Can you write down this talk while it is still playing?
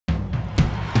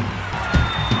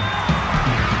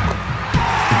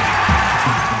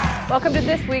Welcome to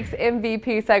this week's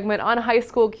MVP segment on High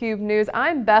School Cube News.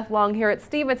 I'm Beth Long here at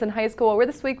Stevenson High School, where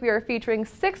this week we are featuring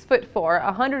 6'4",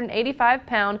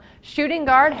 185-pound shooting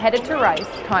guard headed to Rice,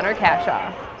 Connor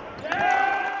Cashaw.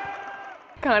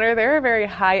 Connor, there are very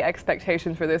high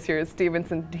expectations for this year's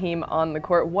Stevenson team on the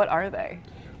court. What are they?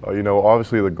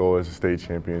 Obviously the goal is a state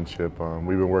championship.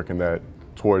 We've been working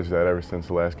towards that ever since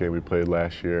the last game we played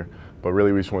last year. But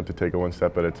really, we just want to take it one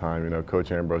step at a time.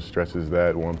 Coach Ambrose stresses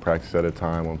that one practice at a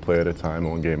time, one play at a time,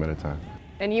 one game at a time.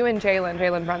 And you and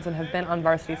Jalen Brunson have been on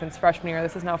varsity since freshman year.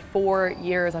 This is now 4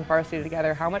 years on varsity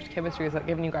together. How much chemistry is that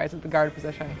giving you guys at the guard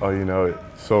position?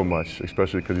 So much,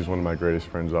 especially because he's one of my greatest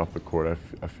friends off the court.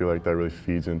 I feel like that really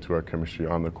feeds into our chemistry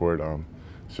on the court.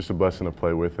 It's just a blessing to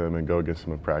play with him and go against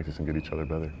him in practice and get each other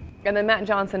better. And then Matt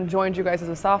Johnson joined you guys as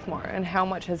a sophomore, and how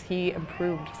much has he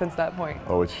improved since that point?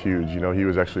 Oh, it's huge. He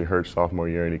was actually hurt sophomore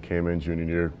year, and he came in junior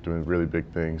year doing really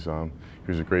big things. He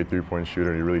was a great three-point shooter,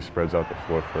 and he really spreads out the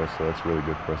floor for us, so that's really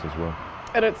good for us as well.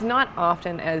 And it's not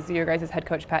often, as your guys' head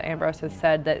coach Pat Ambrose has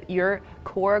said, that your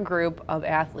core group of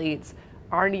athletes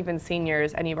aren't even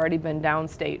seniors and you've already been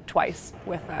downstate twice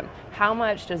with them. How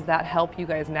much does that help you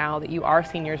guys now that you are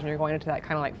seniors and you're going into that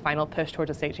kind of like final push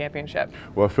towards a state championship?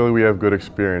 Well, I feel like we have good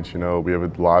experience. We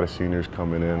have a lot of seniors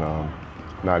coming in,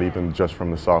 not even just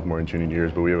from the sophomore and junior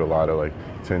years, but we have a lot of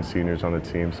 10 seniors on the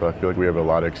team. So I feel like we have a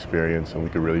lot of experience and we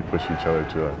could really push each other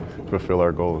to fulfill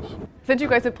our goals. Since you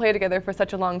guys have played together for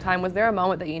such a long time, was there a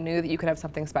moment that you knew that you could have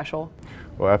something special?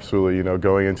 Well, absolutely.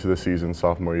 Going into the season,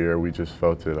 sophomore year, we just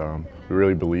felt it. We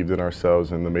really believed in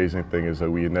ourselves, and the amazing thing is that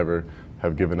we never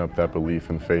have given up that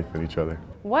belief and faith in each other.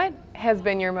 What has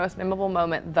been your most memorable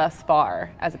moment thus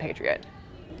far as a Patriot?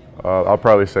 I'll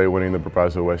probably say winning the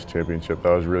Proviso West Championship.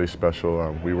 That was really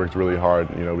special. We worked really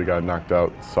hard. We got knocked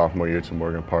out sophomore year to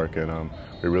Morgan Park, and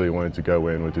we really wanted to go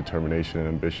in with determination and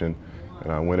ambition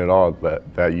and win it all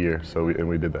that year. So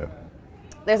we did that.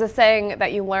 There's a saying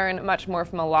that you learn much more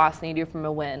from a loss than you do from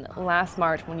a win. Last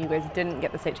March, when you guys didn't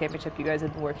get the state championship you guys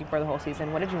had been working for the whole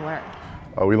season, what did you learn?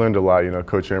 We learned a lot.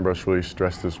 Coach Ambrose really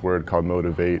stressed this word called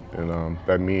motivate, and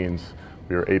that means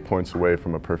we were 8 points away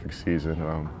from a perfect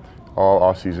season. All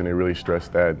off season, he really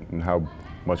stressed that and how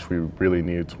much we really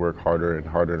needed to work harder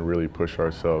and really push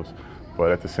ourselves,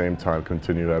 but at the same time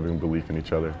continue having belief in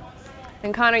each other.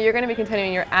 And Connor, you're going to be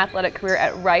continuing your athletic career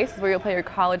at Rice, where you'll play your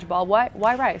college ball.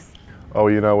 Why Rice? Oh,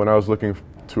 when I was looking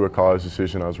to a college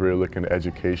decision, I was really looking at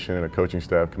education, and a coaching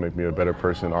staff can make me a better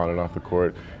person on and off the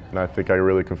court. And I think I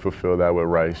really can fulfill that with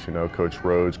Rice. Coach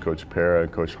Rhodes, Coach Para,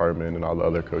 and Coach Hartman, and all the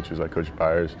other coaches like Coach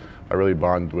Byers. I really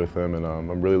bonded with them, and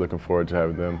I'm really looking forward to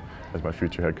having them as my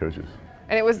future head coaches.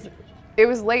 And it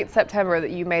was late September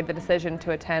that you made the decision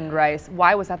to attend Rice.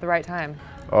 Why was that the right time?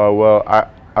 Well,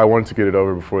 I wanted to get it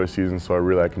over before the season,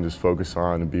 so I can just focus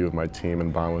on and be with my team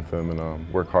and bond with them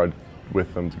and work hard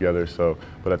with them together.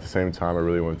 But at the same time, I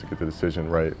really wanted to get the decision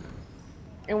right.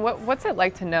 And what's it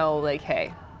like to know,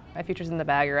 hey, my future's in the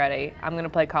bag already. I'm going to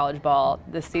play college ball.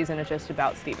 This season is just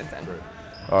about Stevenson.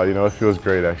 It feels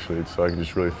great actually. So I can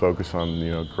just really focus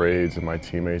on grades and my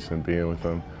teammates and being with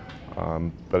them.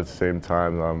 But at the same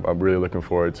time, I'm really looking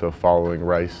forward to following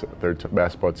Rice, their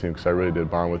basketball team, because I really did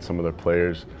bond with some of their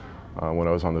players when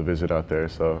I was on the visit out there.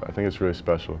 So I think it's really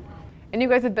special. And you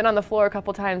guys have been on the floor a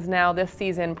couple times now this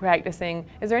season practicing.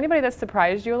 Is there anybody that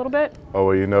surprised you a little bit? Oh,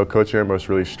 well, Coach Ambrose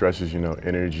really stresses,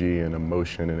 energy and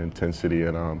emotion and intensity,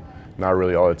 and not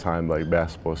really all the time like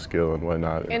basketball skill and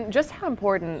whatnot. And just how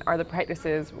important are the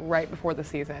practices right before the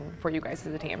season for you guys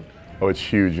as a team? Oh, it's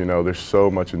huge. There's so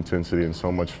much intensity and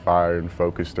so much fire and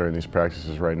focus during these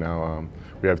practices right now.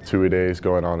 We have 2-a-days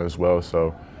going on as well,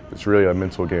 so it's really a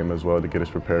mental game as well to get us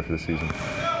prepared for the season.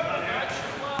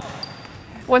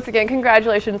 Once again,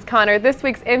 congratulations, Connor. This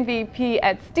week's MVP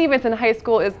at Stevenson High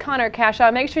School is Connor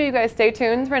Cashaw. Make sure you guys stay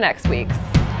tuned for next week's.